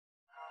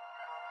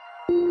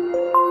പുതിയ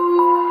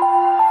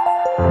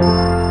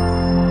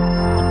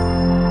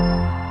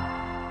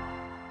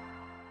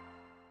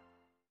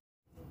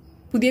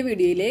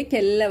വീഡിയോയിലേക്ക്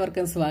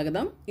എല്ലാവർക്കും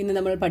സ്വാഗതം. ഇന്ന്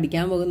നമ്മൾ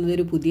പഠിക്കാൻ പോകുന്നത്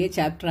ഒരു പുതിയ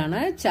ചാപ്റ്ററാണ്.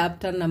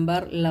 ചാപ്റ്റർ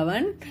നമ്പർ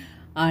 11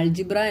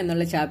 ആൾജിബ്ര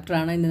എന്നുള്ള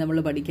ചാപ്റ്ററാണ് ഇന്ന് നമ്മൾ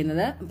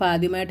പഠിക്കുന്നത്. അപ്പോൾ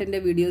ആദ്യമായിട്ട് എൻ്റെ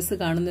വീഡിയോസ്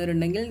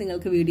കാണുന്നവരുണ്ടെങ്കിൽ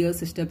നിങ്ങൾക്ക്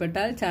വീഡിയോസ്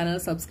ഇഷ്ടപ്പെട്ടാൽ ചാനൽ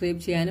സബ്സ്ക്രൈബ്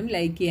ചെയ്യാനും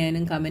ലൈക്ക്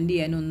ചെയ്യാനും കമൻറ്റ്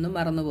ചെയ്യാനും ഒന്നും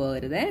മറന്നു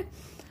പോകരുത്.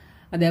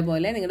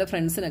 അതേപോലെ നിങ്ങളുടെ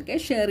ഫ്രണ്ട്സിനൊക്കെ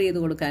ഷെയർ ചെയ്ത്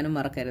കൊടുക്കാനും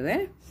മറക്കരുത്.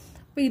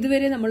 അപ്പോൾ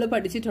ഇതുവരെ നമ്മൾ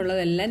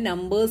പഠിച്ചിട്ടുള്ളതെല്ലാം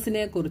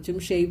നമ്പേഴ്സിനെ കുറിച്ചും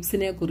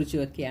ഷേപ്സിനെ കുറിച്ചും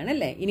ഒക്കെയാണ്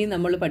അല്ലേ. ഇനി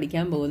നമ്മൾ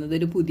പഠിക്കാൻ പോകുന്നത്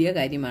ഒരു പുതിയ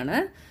കാര്യമാണ്.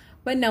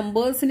 അപ്പം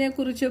നമ്പേഴ്സിനെ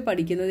കുറിച്ച്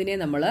പഠിക്കുന്നതിനെ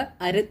നമ്മൾ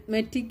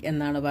അരിത്മെറ്റിക്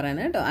എന്നാണ്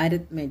പറയുന്നത് കേട്ടോ.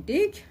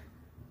 Arithmetic,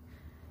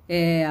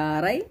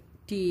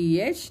 ARITHMETIC.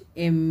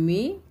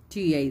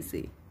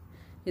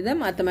 ഇത്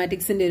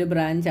മാത്തമാറ്റിക്സിന്റെ ഒരു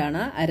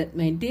ബ്രാഞ്ചാണ്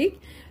അരിത്മെറ്റിക്.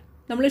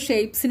 നമ്മൾ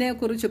ഷേപ്സിനെ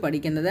കുറിച്ച്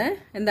പഠിക്കുന്നത്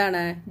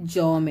എന്താണ്?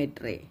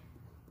 ജോമെട്രി.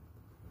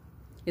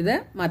 ഇത്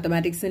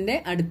മാത്തമാറ്റിക്സിന്റെ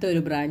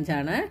അടുത്തൊരു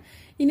ബ്രാഞ്ചാണ്.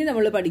 ഇനി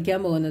നമ്മൾ പഠിക്കാൻ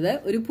പോകുന്നത്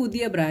ഒരു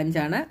പുതിയ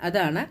ബ്രാഞ്ചാണ്.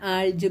 അതാണ്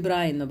ആൾജിബ്ര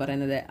എന്ന്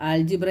പറയുന്നത്.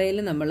 ആൾജിബ്രയിൽ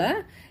നമ്മൾ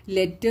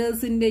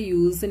ലെറ്റേഴ്സിന്റെ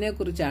യൂസിനെ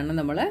കുറിച്ചാണ്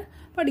നമ്മൾ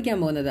പഠിക്കാൻ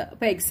പോകുന്നത്.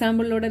 അപ്പോൾ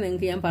എക്സാമ്പിളിലൂടെ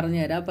നിങ്ങൾക്ക് ഞാൻ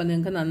പറഞ്ഞുതരാം. അപ്പോൾ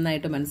നിങ്ങൾക്ക്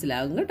നന്നായിട്ട്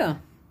മനസ്സിലാകും കേട്ടോ.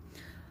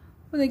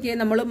 അപ്പോൾ നോക്കിയാൽ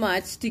നമ്മൾ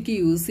മാച്ച് സ്റ്റിക്ക്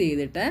യൂസ്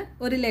ചെയ്തിട്ട്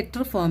ഒരു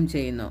ലെറ്റർ ഫോം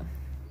ചെയ്യുന്നു.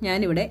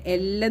 ഞാനിവിടെ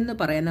L എന്ന്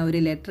പറയുന്ന ഒരു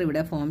ലെറ്റർ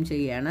ഇവിടെ ഫോം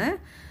ചെയ്യുകയാണ്.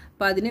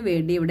 അപ്പോൾ അതിന്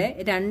വേണ്ടി ഇവിടെ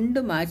 2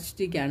 മാച്ച്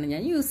സ്റ്റിക്കാണ്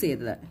ഞാൻ യൂസ്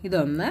ചെയ്തത്.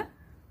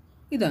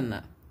 ഇതൊന്ന്.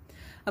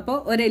 അപ്പോൾ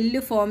ഒരു L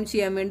ഫോം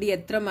ചെയ്യാൻ വേണ്ടി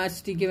എത്ര മാച്ച്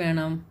സ്റ്റിക്ക്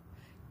വേണം?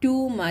 2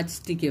 മാച്ച്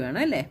സ്റ്റിക്ക്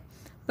വേണം അല്ലേ.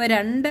 അപ്പോൾ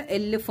 2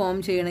 L ഫോം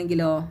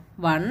ചെയ്യണമെങ്കിലോ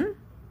 1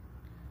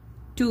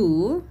 2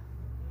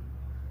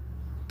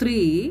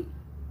 3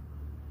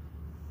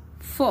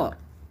 4.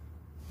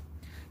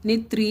 ഇനി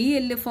 3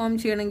 L ഫോം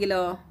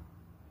ചെയ്യണമെങ്കിലോ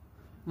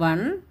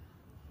 1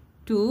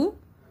 2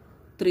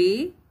 3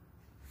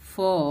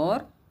 4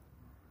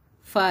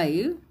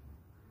 5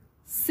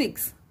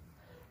 6.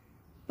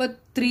 അപ്പോൾ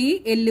 3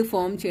 L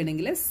ഫോം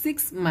ചെയ്യണമെങ്കിൽ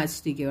 6 മാച്ച്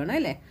സ്റ്റിക്ക് വേണം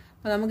അല്ലേ.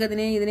 അപ്പോൾ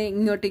നമുക്കതിനെ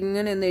ഇങ്ങോട്ട്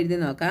ഇങ്ങനെ ഒന്ന് എഴുതി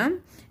നോക്കാം.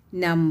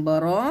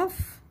 നമ്പർ ഓഫ്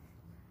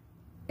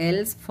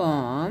എൽസ്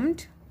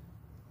ഫോംഡ്,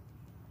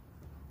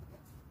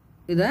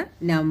 ഇത്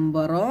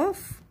number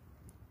of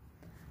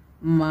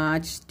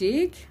match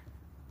stick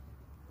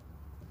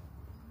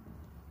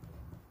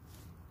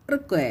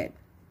required.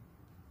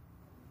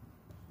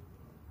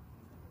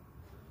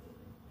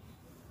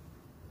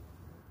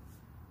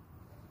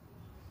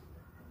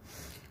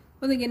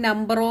 ഒന്നുകിൽ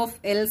നമ്പർ ഓഫ്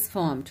എൽസ്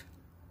ഫോംഡ്,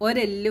 ഒരു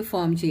L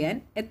ഫോം ചെയ്യാൻ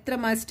എത്ര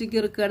മാച്ച് സ്റ്റിക്ക്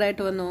റിക്വയർഡ്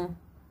ആയിട്ട് വന്നു?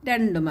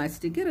 2 മാച്ച്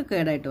സ്റ്റിക്ക്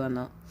റിക്വയർഡ് ആയിട്ട്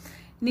വന്നു.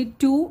 ഇനി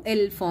 2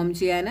 L ഫോം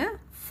ചെയ്യാൻ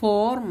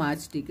 4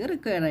 മാച്ച് സ്റ്റിക്ക്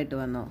റിക്വയർഡ് ആയിട്ട്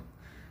വന്നു.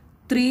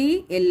 3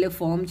 L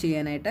ഫോം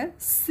ചെയ്യാനായിട്ട്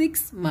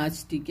 6 മാച്ച്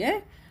സ്റ്റിക്ക്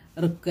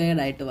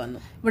റിക്വയർഡ് ആയിട്ട് വന്നു.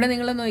 ഇവിടെ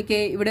നിങ്ങൾ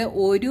നോക്കിയേ, ഇവിടെ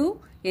ഒരു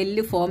L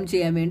ഫോം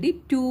ചെയ്യാൻ വേണ്ടി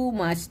 2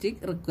 മാച്ച്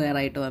സ്റ്റിക്ക് റിക്വയർ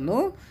ആയിട്ട് വന്നു.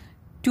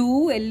 2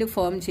 L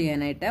ഫോം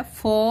ചെയ്യാനായിട്ട്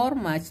 4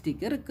 മാച്ച്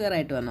സ്റ്റിക്ക് റിക്വയർ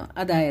ആയിട്ട് വന്നു.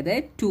 അതായത്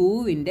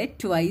 2ന്റെ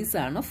ട്വൈസ്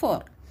ആണ്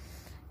 4.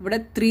 ഇവിടെ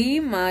 3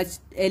 മാച്ച്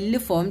L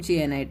ഫോം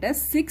ചെയ്യാനായിട്ട്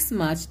 6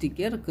 മാച്ച്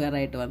സ്റ്റിക്ക് റിക്വയർ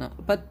ആയിട്ട് വന്നു.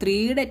 അപ്പൊ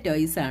 3യുടെ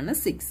ട്വൈസ് ആണ്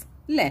 6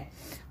 അല്ലേ.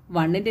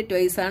 1ന്റെ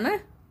ട്വൈസ് ആണ്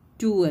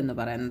 2 എന്ന്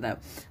പറയുന്നത്.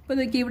 അപ്പൊ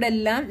നോക്കി ഇവിടെ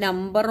എല്ലാം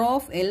നമ്പർ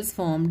ഓഫ് എൽസ്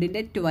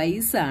ഫോംഡിന്റെ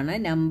ട്വൈസ് ആണ്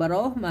number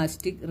of match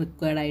stick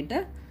required ആയിട്ട്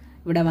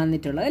ഇവിടെ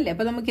വന്നിട്ടുള്ളത് അല്ലേ.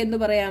 അപ്പൊ നമുക്ക് എന്ത്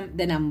പറയാം?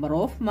 The number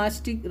of match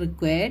stick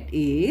required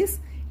is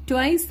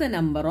twice the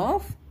number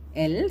of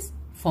else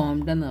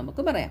formed എന്ന്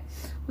നമുക്ക് പറയാം.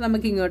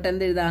 നമുക്ക് ഇങ്ങോട്ട്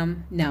എന്ത് എഴുതാം?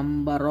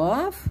 Number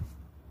of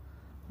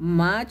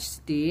match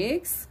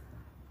sticks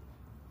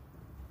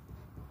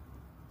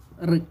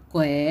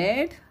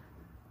required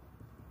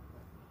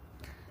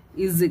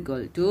is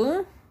equal to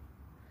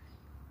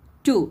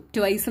 2.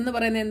 Twice എന്ന്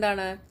പറയുന്നത്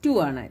എന്താണ്? 2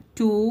 ആണ്.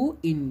 2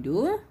 ഇൻറ്റു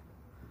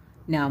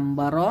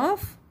നമ്പർ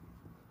ഓഫ്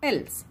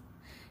എൽസ്.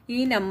 ഈ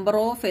നമ്പർ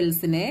ഓഫ്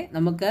എൽസിനെ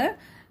നമുക്ക്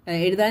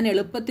എഴുതാൻ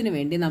എളുപ്പത്തിന്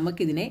വേണ്ടി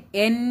നമുക്കിതിനെ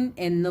N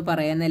എന്ന്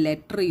പറയുന്ന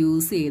ലെറ്റർ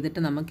യൂസ് ചെയ്തിട്ട്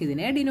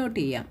നമുക്കിതിനെ ഡിനോട്ട്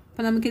ചെയ്യാം.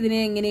 അപ്പം നമുക്കിതിനെ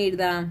എങ്ങനെ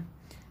എഴുതാം?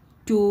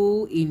 2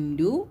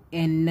 ഇൻറ്റു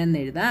N എന്ന്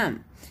എഴുതാം.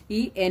 ഈ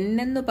N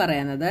എന്ന്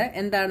പറയുന്നത്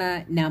എന്താണ്?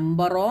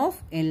 നമ്പർ ഓഫ്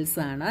എൽസ്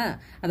ആണ്.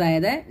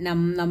 അതായത്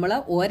നമ്മൾ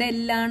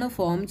ഒരെല്ലാണ്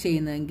ഫോം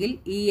ചെയ്യുന്നതെങ്കിൽ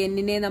ഈ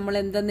Nനെ നമ്മൾ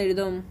എന്തെന്ന്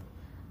എഴുതും?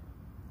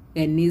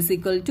 N is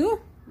equal to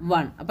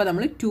 1. അപ്പം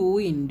നമ്മൾ 2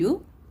 ഇൻറ്റു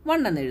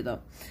 1 എന്ന് എഴുതും.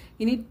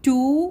 ഇനി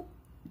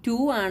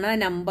 2 ആണ്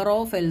നമ്പർ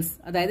ഓഫ് എൽസ്.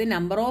 അതായത്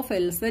നമ്പർ ഓഫ്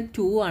എൽസ്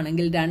 2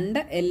 ആണെങ്കിൽ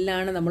 2 L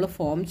ആണ് നമ്മൾ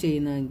ഫോം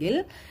ചെയ്യുന്നതെങ്കിൽ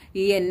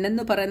ഈ N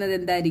എന്ന് പറയുന്നത്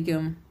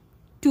എന്തായിരിക്കും?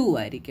 2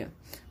 ആയിരിക്കും.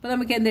 അപ്പോൾ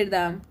നമുക്ക്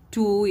എന്തെഴുതാം?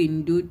 2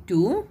 ഇൻറ്റു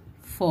 2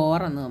 4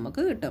 എന്ന്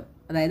നമുക്ക് കിട്ടും.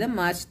 അതായത്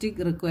മാച്ച്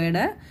സ്റ്റിക്ക്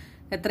റിക്വയർഡ്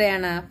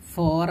എത്രയാണ്?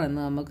 4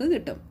 എന്ന് നമുക്ക്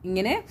കിട്ടും.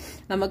 ഇങ്ങനെ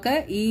നമുക്ക്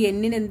ഈ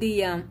Nന് എന്ത്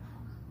ചെയ്യാം?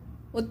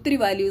 ഒത്തിരി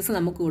വാല്യൂസ്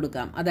നമുക്ക്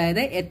കൊടുക്കാം.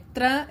 അതായത്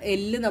എത്ര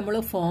L നമ്മൾ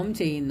ഫോം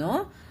ചെയ്യുന്നോ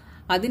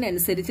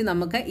അതിനനുസരിച്ച്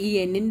നമുക്ക് ഈ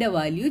Nന്റെ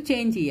വാല്യൂ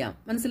ചേഞ്ച് ചെയ്യാം.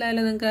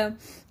 മനസ്സിലായല്ലോ നിങ്ങൾക്ക്?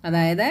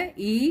 അതായത്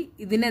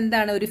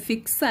ഇതിനെന്താണ്? ഒരു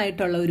ഫിക്സ്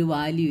ആയിട്ടുള്ള ഒരു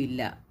വാല്യൂ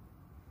ഇല്ല.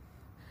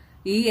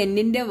 ഈ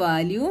Nന്റെ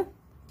വാല്യൂ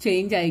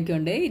ചേഞ്ച്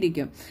ആയിക്കൊണ്ടേ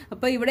ഇരിക്കും.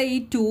 അപ്പോൾ ഇവിടെ ഈ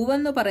 2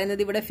 എന്ന്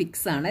പറയുന്നത് ഇവിടെ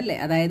ഫിക്സ് ആണ് അല്ലേ,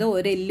 അതായത്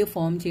ഒരു എല്ല്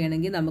ഫോം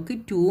ചെയ്യണമെങ്കിൽ നമുക്ക്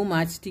 2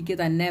 മാച്ച് സ്റ്റിക്ക്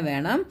തന്നെ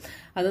വേണം,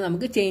 അത്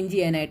നമുക്ക് ചേഞ്ച്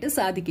ചെയ്യാനായിട്ട്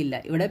സാധിക്കില്ല.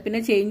 ഇവിടെ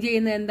പിന്നെ ചേഞ്ച്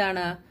ചെയ്യുന്നത്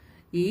എന്താണ്,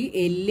 ഈ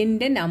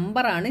എല്ലിന്റെ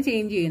നമ്പറാണ്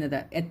ചേഞ്ച് ചെയ്യുന്നത്,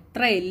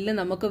 എത്ര എല്ല്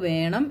നമുക്ക്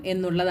വേണം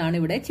എന്നുള്ളതാണ്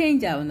ഇവിടെ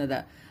ചേഞ്ച് ആവുന്നത്.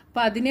 അപ്പൊ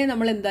അതിനെ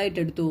നമ്മൾ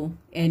എന്തായിട്ടെടുത്തു,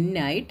 n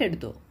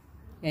ആയിട്ടെടുത്തു.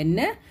 n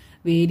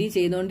വേരി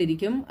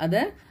ചെയ്തുകൊണ്ടിരിക്കും,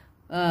 അത്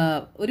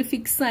ഒരു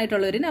ഫിക്സ്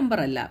ആയിട്ടുള്ള ഒരു നമ്പർ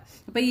അല്ല.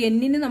 അപ്പൊ ഈ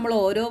എന്നിന് നമ്മൾ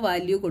ഓരോ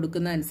വാല്യൂ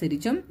കൊടുക്കുന്ന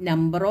അനുസരിച്ചും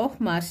number of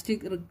match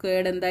stick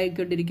required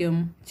എന്തായിക്കൊണ്ടിരിക്കും,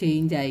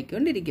 change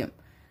ആയിക്കൊണ്ടിരിക്കും.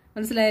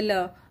 മനസ്സിലായല്ലോ?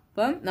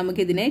 അപ്പം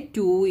നമുക്കിതിനെ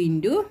 2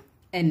 ×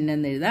 n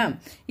എന്ന് എഴുതാം.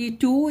 ഈ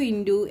 2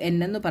 × n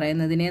എന്ന്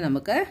പറയുന്നതിനെ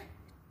നമുക്ക്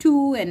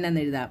 2n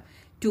എന്ന് എഴുതാം.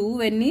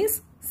 2n is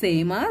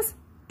same as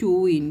 2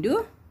 ×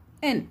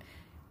 n.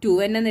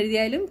 2n എന്ന്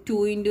എഴുതിയാലും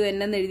 2 ×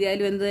 n എന്ന്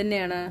എഴുതിയാലും എന്ത്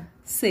തന്നെയാണ്,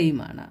 സെയിം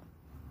ആണ്.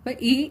 അപ്പൊ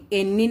ഈ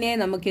എന്നിനെ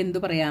നമുക്ക് എന്തു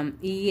പറയാം,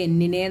 ഈ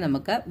എന്നിനെ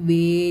നമുക്ക്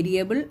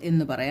വേരിയബിൾ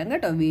എന്ന് പറയാം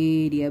കേട്ടോ,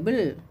 വേരിയബിൾ.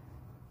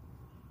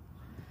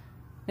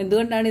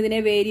 എന്തുകൊണ്ടാണ് ഇതിനെ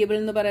വേരിയബിൾ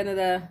എന്ന്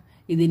പറയുന്നത്,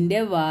 ഇതിന്റെ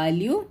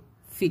വാല്യൂ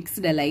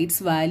ഫിക്സ്ഡ് അല്ല,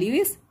 it's value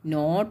is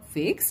not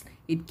fixed,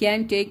 it can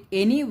take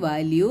any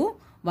value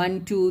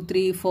 1 2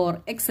 3 4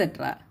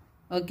 etcetera.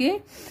 Okay,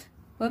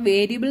 അപ്പോൾ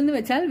വേരിയബിൾ എന്ന്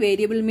വെച്ചാൽ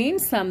variable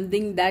means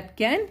something that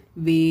can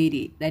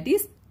vary, that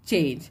is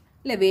change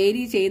അല്ലെ.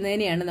 വേരി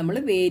ചെയ്യുന്നതിനെയാണ് നമ്മൾ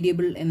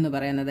വേരിയബിൾ എന്ന്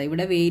പറയുന്നത്.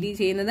 ഇവിടെ വേരി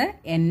ചെയ്യുന്നത്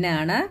n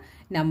ആണ്,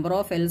 നമ്പർ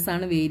ഓഫ് എൽസ്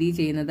ആണ് വേരി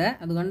ചെയ്യുന്നത്,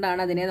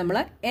 അതുകൊണ്ടാണ് അതിനെ നമ്മൾ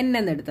n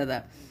എന്നെടുത്തത്.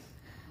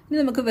 ഇനി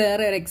നമുക്ക്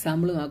വേറെ ഒരു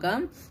എക്സാമ്പിൾ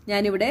നോക്കാം.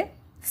 ഞാനിവിടെ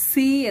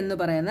സി എന്ന്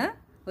പറയുന്ന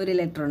ഒരു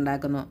ലെറ്റർ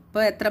ഉണ്ടാക്കുന്നു.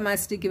 അപ്പോൾ എത്ര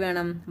മാച്ച് സ്റ്റിക്ക്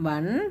വേണം,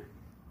 1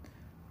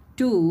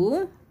 2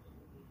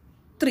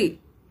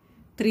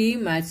 3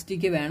 മാച്ച്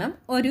സ്റ്റിക്ക് വേണം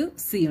ഒരു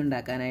സി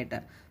ഉണ്ടാക്കാനായിട്ട്.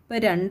 അപ്പോൾ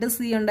 2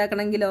 സി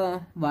ഉണ്ടാക്കണമെങ്കിലോ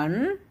 1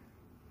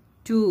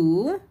 2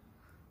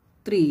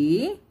 3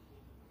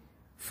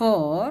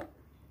 4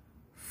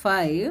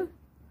 5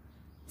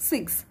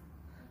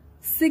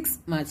 6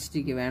 മാച്ച്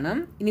സ്റ്റിക്ക് വേണം.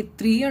 ഇനി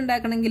 3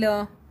 ഉണ്ടാക്കണമെങ്കിലോ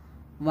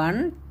 1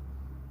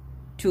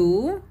 2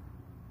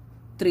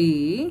 3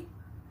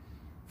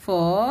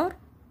 4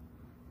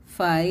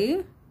 5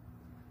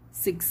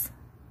 6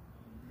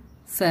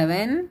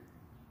 7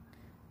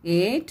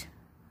 8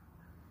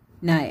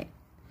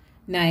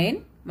 9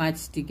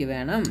 മാച്ച് സ്റ്റിക്ക്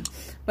വേണം.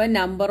 അപ്പൊ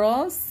നമ്പർ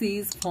ഓഫ്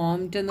സീസ്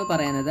ഫോംഡ് എന്ന്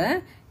പറയുന്നത്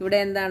ഇവിടെ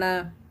എന്താണ്,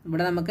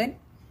 ഇവിടെ നമുക്ക്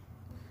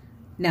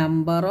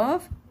നമ്പർ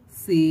ഓഫ്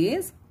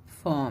സീസ്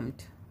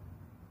formed,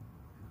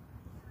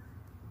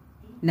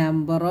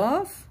 number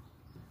of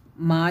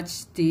match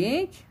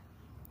stick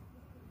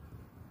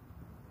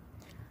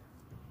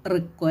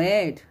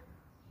required.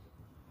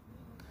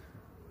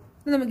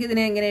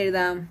 നമുക്കിതിനെ എങ്ങനെ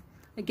എഴുതാം,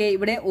 ഓക്കെ.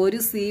 ഇവിടെ ഒരു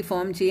സി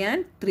ഫോം ചെയ്യാൻ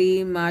 3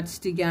 മാച്ച്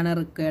സ്റ്റിക്കാണ്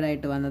റിക്വയർഡ്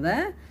ആയിട്ട് വന്നത്.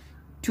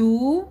 2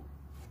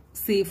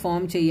 സി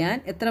ഫോം ചെയ്യാൻ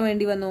എത്ര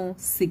വേണ്ടി വന്നു,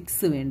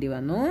 6 വേണ്ടി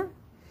വന്നു.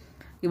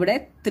 ഇവിടെ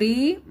 3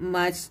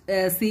 മാച്ച്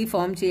സി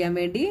ഫോം ചെയ്യാൻ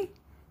വേണ്ടി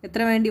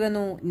എത്ര വേണ്ടി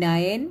വന്നു,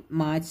 9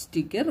 മാച്ച്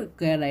സ്റ്റിക്ക്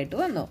റിക്വയർഡ് ആയിട്ട്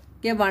വന്നു.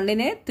 ഓക്കെ,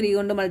 1നെ 3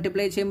 കൊണ്ട്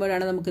മൾട്ടിപ്ലൈ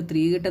ചെയ്യുമ്പോഴാണ് നമുക്ക്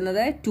 3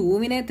 കിട്ടുന്നത്.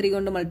 2നെ 3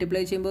 കൊണ്ട്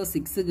മൾട്ടിപ്ലൈ ചെയ്യുമ്പോൾ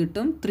 6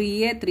 കിട്ടും.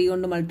 3യെ 3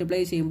 കൊണ്ട്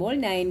മൾട്ടിപ്ലൈ ചെയ്യുമ്പോൾ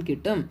 9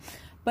 കിട്ടും.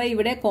 അപ്പൊ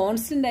ഇവിടെ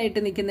കോൺസ്റ്റന്റ് ആയിട്ട്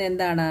നിൽക്കുന്ന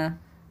എന്താണ്,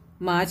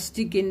 മാച്ച്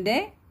സ്റ്റിക്കിന്റെ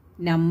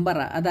നമ്പർ.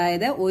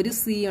 അതായത് ഒരു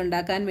സി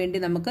ഉണ്ടാക്കാൻ വേണ്ടി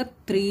നമുക്ക്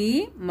 3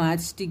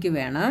 മാച്ച് സ്റ്റിക്ക്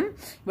വേണം.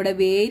 ഇവിടെ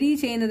വേരി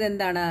ചെയ്യുന്നത്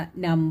എന്താണ്,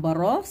 നമ്പർ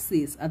ഓഫ്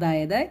സീസ്,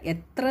 അതായത്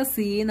എത്ര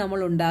സി നമ്മൾ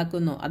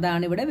ഉണ്ടാക്കുന്നു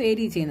അതാണ് ഇവിടെ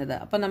വേരി ചെയ്യുന്നത്.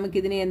 അപ്പൊ നമുക്ക്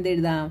ഇതിനെ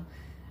എന്തെഴുതാം,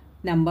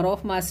 number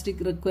of match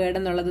stick required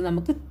എന്നുള്ളത്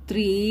നമുക്ക്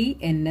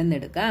 3n എന്ന്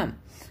എടുക്കാം.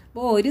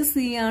 അപ്പോൾ ഒരു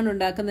സി ആണ്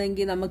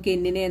ഉണ്ടാക്കുന്നതെങ്കിൽ നമുക്ക്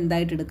എന്നിനെ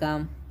എന്തായിട്ട് എടുക്കാം,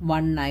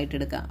 1 ആയിട്ട്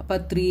എടുക്കാം. അപ്പൊ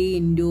 3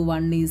 ×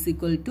 1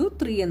 =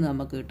 3 എന്ന്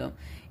നമുക്ക് കിട്ടും.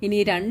 ഇനി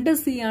 2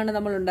 സി ആണ്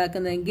നമ്മൾ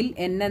ഉണ്ടാക്കുന്നതെങ്കിൽ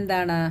n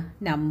എന്താണ്,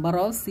 നമ്പർ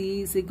ഓഫ് സി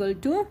 =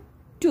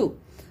 2.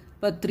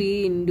 അപ്പൊ 3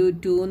 ×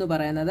 2 എന്ന്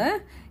പറയുന്നത്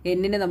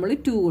എന്നിന് നമ്മൾ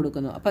 2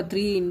 കൊടുക്കുന്നു. അപ്പൊ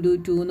 3 ×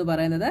 2 എന്ന്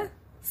പറയുന്നത്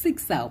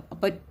 6 ആവും.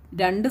 അപ്പൊ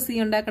 2 സി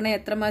ഉണ്ടാക്കണേ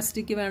എത്ര മാച്ച്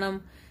സ്റ്റിക്ക് വേണം,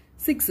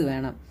 6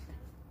 വേണം.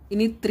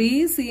 ഇനി 3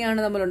 സി ആണ്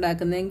നമ്മൾ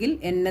ഉണ്ടാക്കുന്നതെങ്കിൽ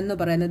n എന്ന്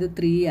പറയുന്നത്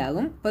 3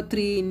 ആകും. അപ്പൊ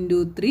 3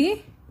 × 3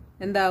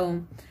 എന്താവും,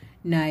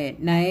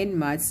 9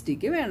 മാച്ച്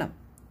സ്റ്റിക്ക് വേണം.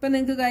 അപ്പൊ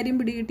നിങ്ങൾക്ക് കാര്യം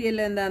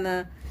പിടികിട്ടിയല്ലോ എന്താന്ന്.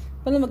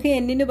 അപ്പൊ നമുക്ക്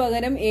എന്നിന്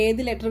പകരം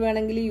ഏത് ലെറ്റർ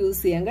വേണമെങ്കിലും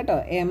യൂസ് ചെയ്യാം കേട്ടോ.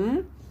 M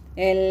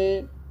L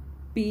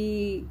P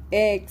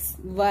X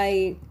Y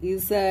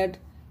Z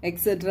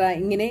etcetera,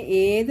 ഇങ്ങനെ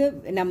ഏത്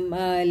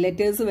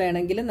ലെറ്റേഴ്സ്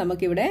വേണമെങ്കിലും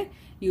നമുക്കിവിടെ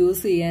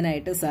യൂസ്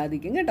ചെയ്യാനായിട്ട്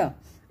സാധിക്കും കേട്ടോ.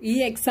 ഈ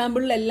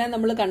എക്സാമ്പിളിലെല്ലാം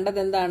നമ്മൾ കണ്ടത്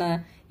എന്താണ്,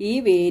 ഈ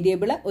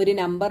വേരിയബിൾ ഒരു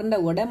നമ്പറിന്റെ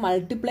കൂടെ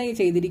മൾട്ടിപ്ലൈ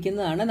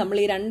ചെയ്തിരിക്കുന്നതാണ് നമ്മൾ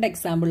ഈ 2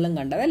 എക്സാമ്പിളിലും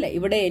കണ്ടത് അല്ലേ.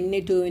 ഇവിടെ n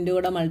 2ന്റെ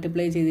കൂടെ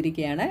മൾട്ടിപ്ലൈ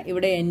ചെയ്തിരിക്കുകയാണ്,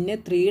 ഇവിടെ n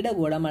 3യുടെ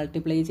കൂടെ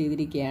മൾട്ടിപ്ലൈ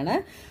ചെയ്തിരിക്കുകയാണ്.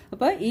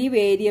 അപ്പൊ ഈ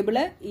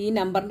വേരിയബിള് ഈ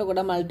നമ്പറിന്റെ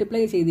കൂടെ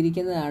മൾട്ടിപ്ലൈ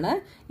ചെയ്തിരിക്കുന്നതാണ്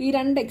ഈ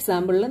 2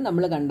 എക്സാമ്പിളിലും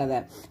നമ്മൾ കണ്ടത്.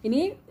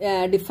 ഇനി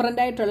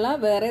ഡിഫറെന്റ് ആയിട്ടുള്ള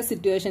വേറെ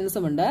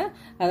സിറ്റുവേഷൻസും ഉണ്ട്.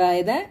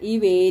 അതായത് ഈ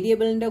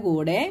വേരിയബിളിന്റെ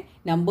കൂടെ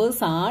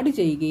നമ്പേഴ്സ് ആഡ്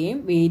ചെയ്യുകയും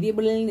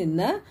വേരിയബിളിൽ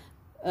നിന്ന്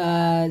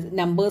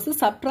നമ്പേഴ്സ്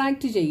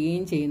സബ്ട്രാക്ട്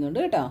ചെയ്യുകയും ചെയ്യുന്നുണ്ട്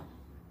കേട്ടോ.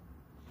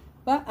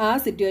 അപ്പൊ ആ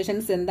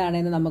സിറ്റുവേഷൻസ്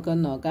എന്താണെന്ന്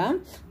നമുക്കൊന്ന് നോക്കാം.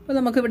 അപ്പൊ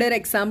നമുക്ക് ഇവിടെ ഒരു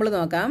എക്സാമ്പിൾ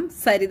നോക്കാം.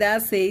 Saritha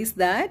says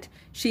that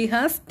she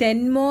has 10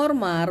 more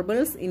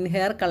marbles in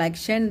her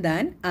collection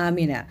than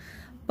Amina.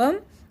 അപ്പം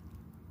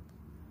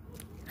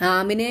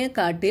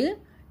ആമിനെക്കാട്ടിൽ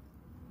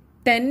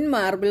 10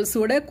 മാർബിൾസ്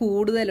കൂടെ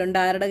കൂടുതലുണ്ട്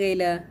ആരുടെ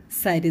കയ്യിൽ?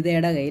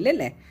 സരിതയുടെ കയ്യിൽ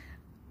അല്ലേ?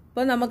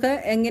 അപ്പോൾ നമുക്ക്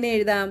എങ്ങനെ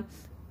എഴുതാം?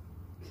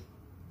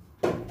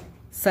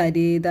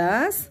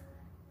 സരിതാസ്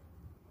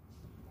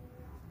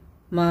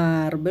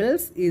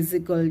മാർബിൾസ് ഈസ്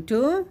ഈക്വൽ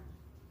ടു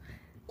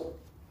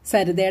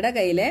സരിതയുടെ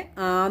കയ്യിലെ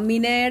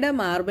ആമിനയുടെ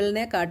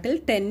മാർബിളിനെക്കാട്ടിൽ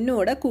 10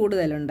 കൂടെ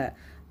കൂടുതലുണ്ട്.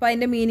 അപ്പോൾ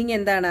അതിൻ്റെ മീനിങ്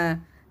എന്താണ്?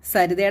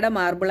 സരിതയുടെ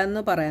മാർബിൾ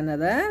എന്ന്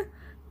പറയുന്നത്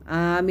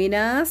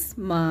ആമിനാസ്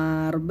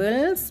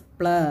മാർബിൾസ്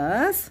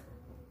പ്ലസ്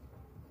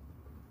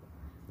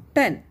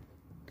 10.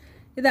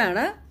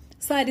 ഇതാണ്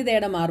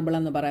സരിതയുടെ മാർബിൾ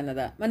എന്ന്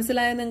പറയുന്നത്.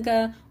 മനസ്സിലായോ നിങ്ങൾക്ക്?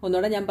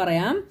 ഒന്നുകൂടെ ഞാൻ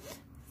പറയാം.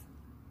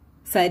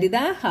 Saritha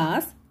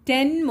has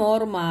 10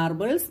 more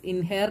marbles in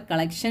her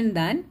collection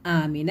than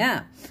Amina.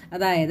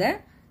 അതായത്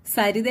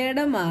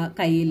സരിതയുടെ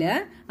കയ്യില്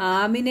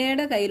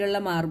ആമിനയുടെ കയ്യിലുള്ള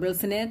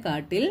മാർബിൾസിനെ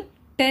കാട്ടിൽ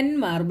 10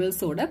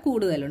 മാർബിൾസ് കൂടെ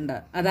കൂടുതലുണ്ട്.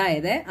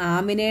 അതായത്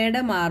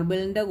ആമിനയുടെ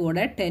മാർബിളിന്റെ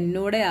കൂടെ 10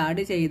 കൂടെ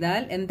ആഡ്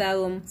ചെയ്താൽ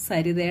എന്താകും?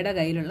 സരിതയുടെ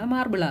കയ്യിലുള്ള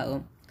മാർബിൾ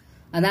ആകും.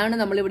 അതാണ്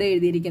നമ്മളിവിടെ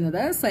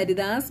എഴുതിയിരിക്കുന്നത്.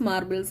 സരിതാസ്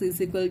marbles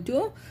is equal to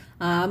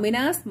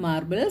Amina's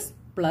marbles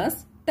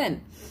plus 10.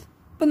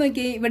 ഇപ്പൊ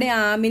നോക്കി, ഇവിടെ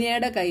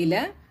ആമിനയുടെ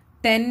കയ്യില്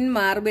 10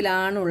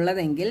 മാർബിളാണ്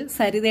ഉള്ളതെങ്കിൽ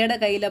സരിതയുടെ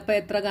കയ്യിൽ അപ്പം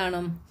എത്ര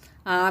കാണും?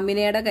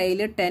 ആമിനയുടെ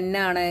കയ്യിൽ 10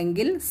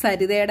 ആണെങ്കിൽ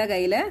സരിതയുടെ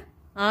കയ്യിൽ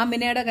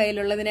ആമിനയുടെ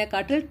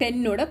കയ്യിലുള്ളതിനെക്കാട്ടിൽ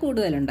 10 കൂടെ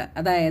കൂടുതലുണ്ട്.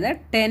 അതായത്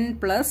 10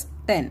 പ്ലസ്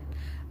 10.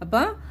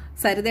 അപ്പോൾ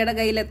സരിതയുടെ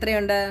കയ്യിൽ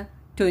എത്രയുണ്ട്?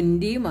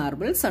 20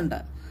 മാർബിൾസ് ഉണ്ട്.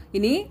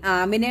 ഇനി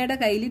ആമിനയുടെ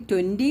കയ്യിൽ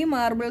 20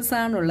 മാർബിൾസ്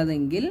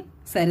ആണുള്ളതെങ്കിൽ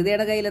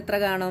സരിതയുടെ കയ്യിൽ എത്ര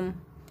കാണും?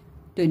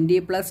 20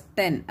 പ്ലസ്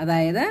 10,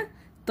 അതായത്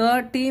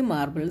 30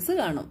 മാർബിൾസ്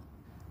കാണും.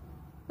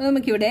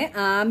 നമുക്കിവിടെ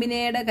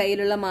ആമിനയുടെ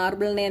കയ്യിലുള്ള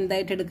മാർബിളിനെ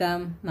എന്തായിട്ട് എടുക്കാം?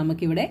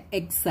 നമുക്കിവിടെ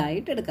എക്സ്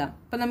ആയിട്ട് എടുക്കാം.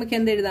 അപ്പൊ നമുക്ക്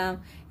എന്തെഴുതാം?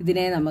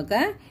 ഇതിനെ നമുക്ക്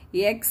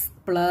എക്സ്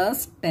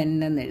പ്ലസ് 10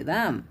 എന്ന്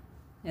എഴുതാം.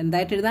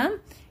 എന്തായിട്ട് എഴുതാം?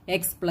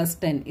 X plus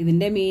 10.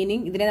 ഇതിന്റെ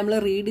മീനിങ്, ഇതിനെ നമ്മൾ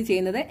റീഡ്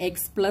ചെയ്യുന്നത്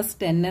എക്സ് പ്ലസ്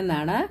 10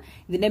 എന്നാണ്.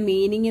 ഇതിന്റെ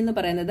മീനിങ് എന്ന്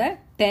പറയുന്നത്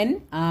 10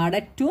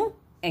 ആഡഡ് ടു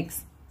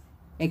എക്സ്.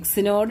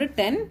 എക്സിനോട്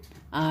 10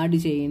 ആഡ്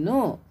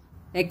ചെയ്യുന്നു.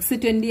 എക്സ്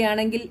 20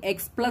 ആണെങ്കിൽ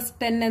എക്സ് പ്ലസ്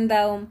 10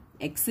 എന്താവും?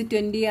 എക്സ്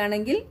 20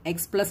 ആണെങ്കിൽ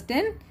X plus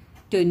 10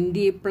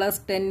 20 plus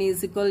 10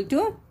 is equal to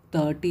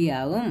 30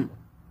 ആവും.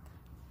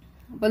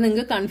 അപ്പൊ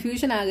നിങ്ങൾക്ക്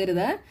കൺഫ്യൂഷൻ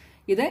ആകരുത്.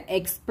 ഇത്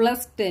എക്സ്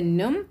പ്ലസ്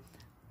 10ഉം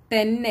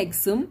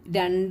 10xും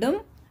രണ്ടും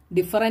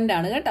ഡിഫറൻ്റ്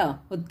ആണ് കേട്ടോ.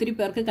 ഒത്തിരി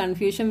പേർക്ക്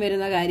കൺഫ്യൂഷൻ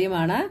വരുന്ന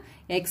കാര്യമാണ്.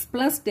 എക്സ്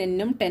പ്ലസ്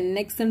 10ഉം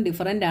 10xും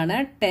ഡിഫറൻ്റ് ആണ്.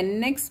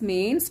 10x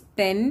means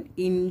 10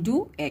 into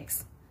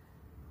X.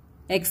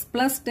 X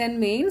plus 10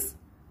 means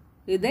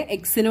ഇത്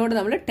എക്സിനോട്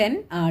നമ്മൾ 10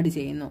 ആഡ്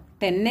ചെയ്യുന്നു.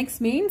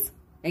 10x മീൻസ്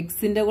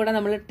എക്സിന്റെ കൂടെ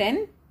നമ്മൾ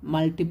 10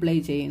 മൾട്ടിപ്ലൈ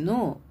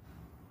ചെയ്യുന്നു.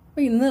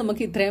 അപ്പോൾ ഇന്ന്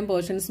നമുക്ക് ഇത്രയും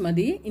പോർഷൻസ്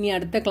മതി. ഇനി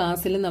അടുത്ത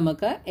ക്ലാസ്സിൽ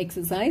നമുക്ക്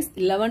എക്സസൈസ്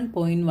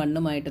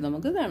 11.1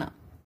 നമുക്ക് കാണാം.